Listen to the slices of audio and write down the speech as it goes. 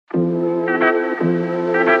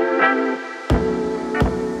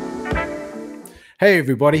Hey,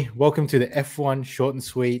 everybody. Welcome to the F1 Short and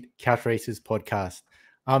Sweet CouchRacers podcast.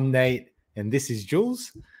 I'm Nate, and this is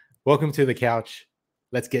Jules. Welcome to the couch.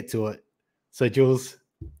 Let's get to it. So, Jules,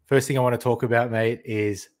 first thing I want to talk about, mate,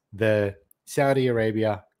 is the Saudi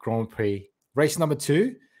Arabia Grand Prix, race number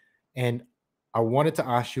 2. And I wanted to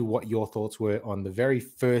ask you what your thoughts were on the very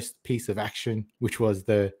first piece of action, which was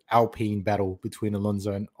the Alpine battle between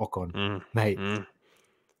Alonso and Ocon. Mate,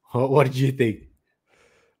 what did you think?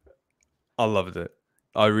 I loved it.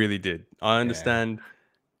 I really did. I understand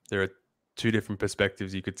there are two different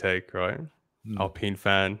perspectives you could take, right? Alpine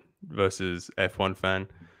fan versus F1 fan.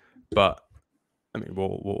 But I mean, we're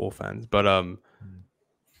all fans. But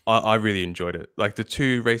I really enjoyed it. Like the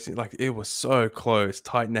two racing, like it was so close,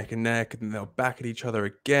 tight neck and neck, and then they'll back at each other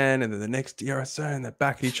again, and then the next DRSO and they're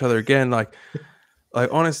back at each other again. Like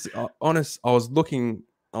honest, I was watching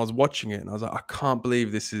it, and I was like, I can't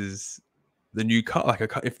believe this is the new car. Like,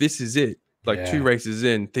 if this is it, like 2 races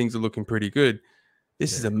in, things are looking pretty good.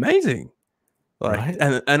 This is amazing. Like,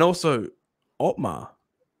 right? and also Otmar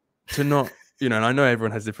to not, and I know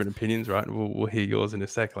everyone has different opinions, right? We'll hear yours in a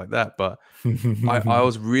sec like that. But I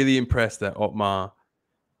was really impressed that Otmar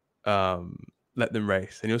let them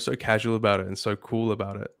race, and he was so casual about it and so cool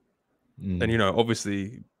about it. And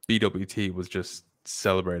obviously BWT was just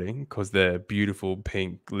celebrating because their beautiful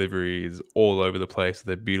pink livery is all over the place,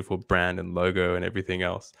 their beautiful brand and logo and everything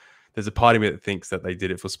else. There's a part of me that thinks that they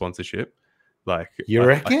did it for sponsorship. Like, you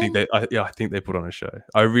reckon? I think they put on a show.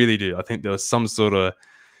 I really do. I think there was some sort of,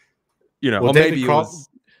 well, or maybe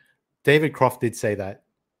David Croft did say that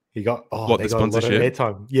he got the sponsorship? A lot of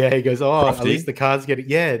airtime. Yeah, he goes, Crofty? At least the car's getting.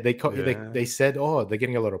 Yeah, they said, they're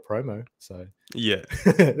getting a lot of promo. So yeah,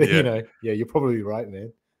 you're probably right,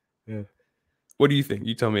 man. Yeah. What do you think?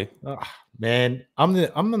 You tell me. Man, I'm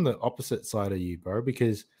on the opposite side of you, bro,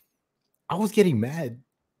 because I was getting mad.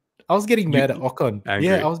 I was getting mad at Ocon. Angry.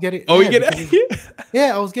 Yeah, I was getting. Oh, you get angry?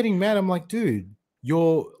 Yeah, I was getting mad. I'm like, dude,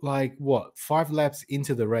 you're like what 5 laps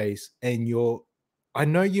into the race, and I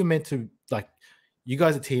know you're meant to, like, you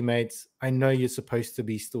guys are teammates. I know you're supposed to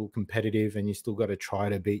be still competitive, and you still got to try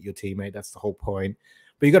to beat your teammate. That's the whole point.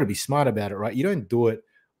 But you got to be smart about it, right? You don't do it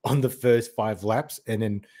on the first 5 laps and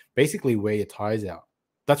then basically wear your tires out.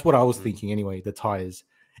 That's what I was thinking anyway, the tires.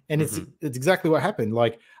 And it's exactly what happened.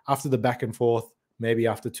 Like, after the back and forth, maybe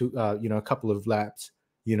after a couple of laps,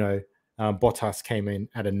 Bottas came in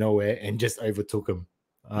out of nowhere and just overtook him.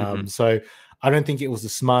 So I don't think it was the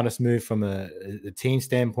smartest move from a team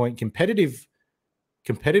standpoint. Competitively,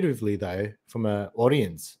 though, from an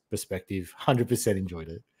audience perspective, 100% enjoyed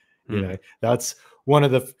it. That's one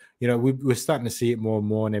of the, we're starting to see it more and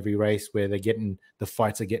more in every race where the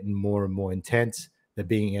fights are getting more and more intense. They're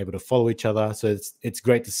being able to follow each other. So it's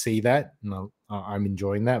great to see that. And I'm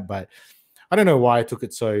enjoying that. But I don't know why I took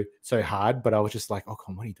it so hard, but I was just like, oh,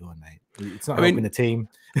 come on, what are you doing, mate? It's not helping the team.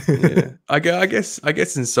 Yeah. I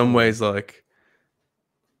guess in some ways, like,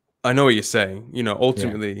 I know what you're saying.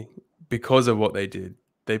 Ultimately, because of what they did,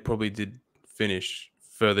 they probably did finish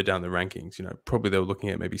further down the rankings. Probably they were looking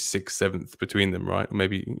at maybe 6th, 7th between them, right? Or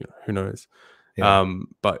maybe, who knows? Yeah.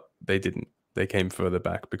 But they didn't. They came further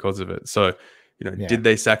back because of it. So, did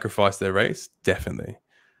they sacrifice their race? Definitely.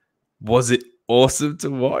 Was it awesome to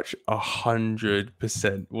watch?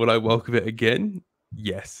 100%. Would I welcome it again?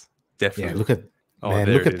 Yes, definitely. Yeah,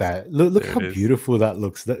 look at that. Look how beautiful that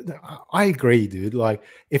looks. I agree, dude. Like,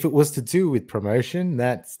 if it was to do with promotion,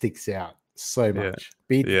 that sticks out so much.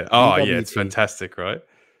 It's fantastic, right?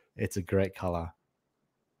 It's a great color.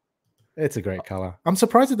 I'm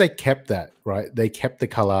surprised that they kept that, right? They kept the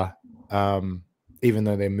color, even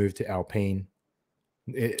though they moved to Alpine.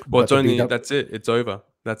 That's it. It's over.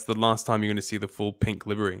 That's the last time you're going to see the full pink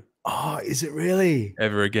livery. Oh, is it really?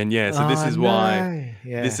 Ever again? Yeah. So this is why.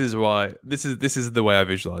 Yeah. This is the way I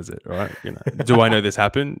visualize it, right? Do I know this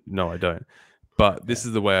happened? No, I don't. But this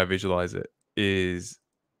is the way I visualize it: is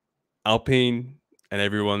Alpine and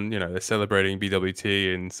everyone, they're celebrating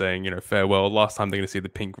BWT and saying, farewell. Last time they're going to see the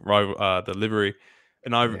pink the livery,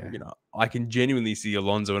 and I can genuinely see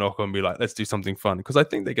Alonso and Ocon be like, let's do something fun, because I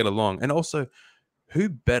think they get along. And also, who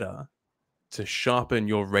better to sharpen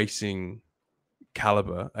your racing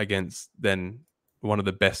caliber against than one of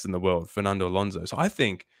the best in the world, Fernando Alonso? So I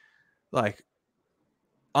think, like,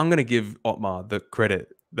 I'm going to give Otmar the credit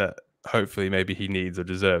that hopefully maybe he needs or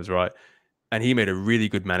deserves, right? And he made a really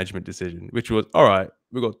good management decision, which was, all right,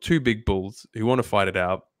 we've got 2 big bulls who want to fight it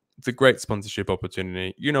out. It's a great sponsorship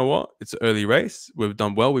opportunity. You know what? It's an early race. We've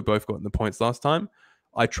done well. We both got in the points last time.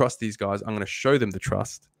 I trust these guys. I'm going to show them the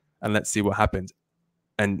trust, and let's see what happens.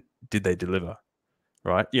 And did they deliver?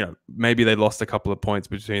 Right? Maybe they lost a couple of points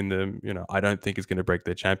between them. I don't think it's going to break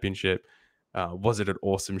their championship. Was it an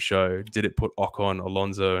awesome show? Did it put Ocon,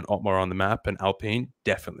 Alonso, and Otmar on the map? And Alpine,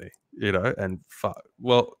 definitely. And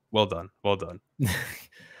well done.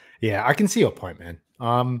 Yeah, I can see your point, man.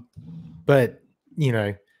 But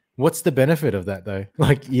what's the benefit of that though?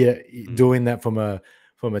 Like, doing that from a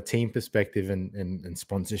team perspective and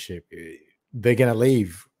sponsorship, they're gonna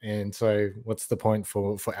leave, and so what's the point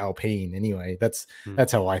for Alpine anyway? That's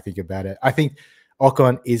how I think about it. I think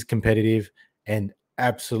Ocon is competitive and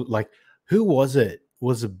absolute. Like, who was it?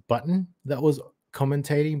 Was it Button that was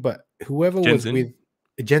commentating? But whoever Jensen? was with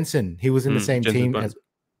Jensen, he was in the same Jensen team Button. as.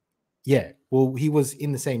 Yeah, well, he was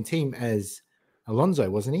in the same team as Alonso,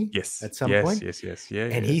 wasn't he? Yes. At some point. Yes. Yeah.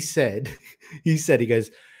 And he said, he goes,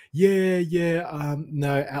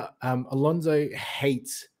 no, Alonso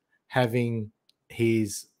hates having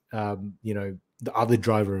his, the other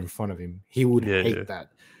driver in front of him. He would hate that.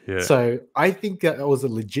 Yeah. So I think that was a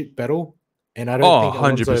legit battle, and I don't think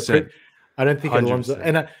Alonso. 100%. I don't think 100%. Alonso,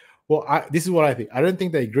 and this is what I think. I don't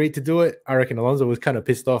think they agreed to do it. I reckon Alonso was kind of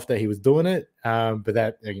pissed off that he was doing it. But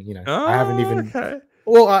that, I haven't even. Okay.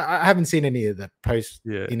 Well, I haven't seen any of the post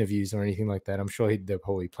interviews or anything like that. I'm sure they're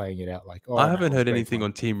probably playing it out like. I haven't heard anything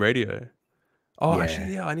on team radio.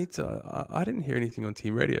 Actually, I need to. I didn't hear anything on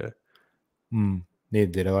team radio.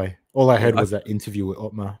 Neither did I. All I heard was that interview with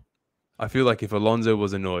Otmar. I feel like if Alonso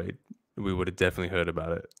was annoyed, we would have definitely heard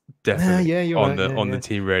about it. Definitely, you're on right. on the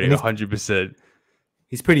team radio, 100%.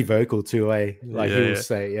 He's pretty vocal too, eh? Like he will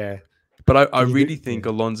say, But I really think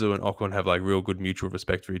Alonso and Ocon have like real good mutual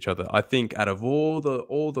respect for each other. I think out of all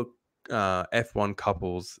the F1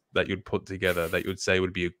 couples that you'd put together, that you'd say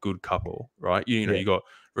would be a good couple, right? You got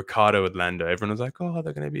Ricciardo and Lando. Everyone was like, oh,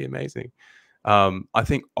 they're going to be amazing. I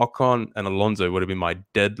think Ocon and Alonso would have been my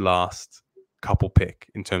dead last couple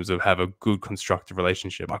pick in terms of have a good constructive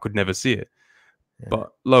relationship. I could never see it,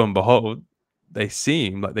 but lo and behold, they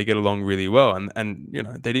seem like they get along really well, and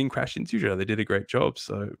they didn't crash into each other. They did a great job.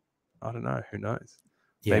 So I don't know. Who knows?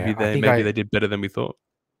 Maybe they did better than we thought.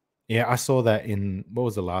 Yeah, I saw that in what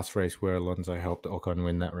was the last race where Alonso helped Ocon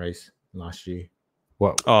win that race last year.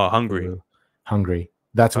 What? Oh, Hungary.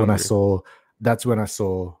 That's when I saw. That's when I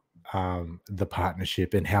saw the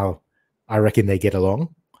partnership and how I reckon they get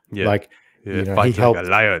along. Yeah, like he helped like a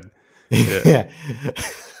lion. Yeah.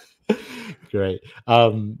 Great.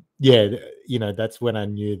 That's when I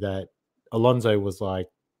knew that Alonso was like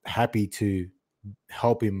happy to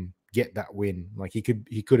help him get that win. Like he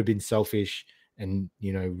could have been selfish and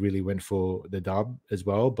really went for the dub as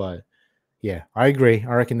well. But yeah, I agree.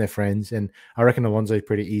 I reckon they're friends, and I reckon Alonso's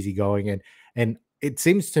pretty easygoing, and it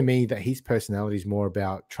seems to me that his personality is more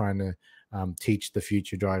about trying to teach the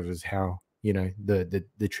future drivers how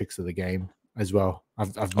the tricks of the game as well.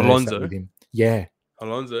 I've noticed that with him. Yeah,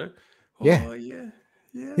 Alonso. Oh, yeah.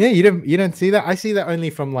 You don't see that. I see that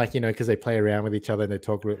only from like because they play around with each other and they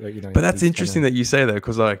talk. But that's interesting that you say that,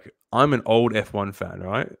 because like I'm an old F1 fan,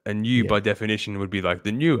 right? And you by definition would be like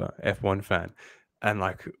the newer F1 fan. And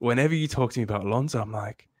like whenever you talk to me about Alonso, I'm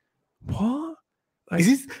like, what? Like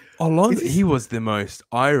Alonso, he was the most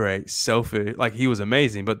irate, selfish. Like he was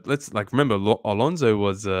amazing. But let's like remember, Alonso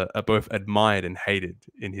was both admired and hated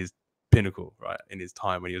in his pinnacle, right? In his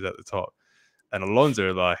time when he was at the top. And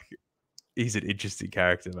Alonso, like, he's an interesting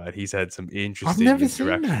character, man. He's had some interesting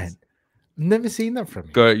interactions. Never seen that from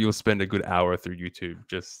him. You'll spend a good hour through YouTube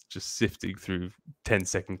just sifting through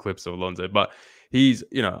 10-second clips of Alonso. But he's,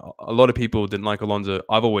 a lot of people didn't like Alonso.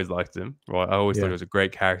 I've always liked him, right? I always thought he was a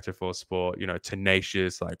great character for sport,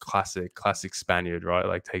 tenacious, like classic Spaniard, right?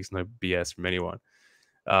 Like takes no BS from anyone.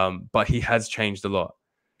 But he has changed a lot.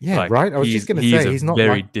 Yeah, like, right. I was just going to say he's not a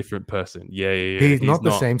very different person. Yeah. He's not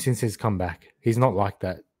the same since his comeback. He's not like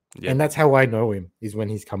that. Yeah. And that's how I know him, is when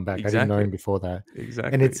he's come back. Exactly. I didn't know him before that.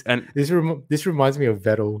 Exactly. And this reminds me of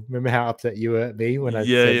Vettel. Remember how upset you were at me when I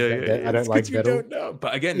said that I don't like Vettel? Don't know.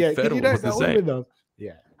 But again, Vettel was the same.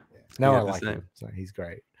 Yeah. Now I like him. So he's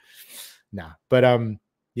great. But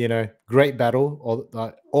great battle.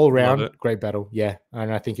 All round, great battle. Yeah.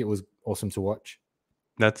 And I think it was awesome to watch.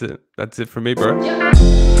 That's it for me, bro.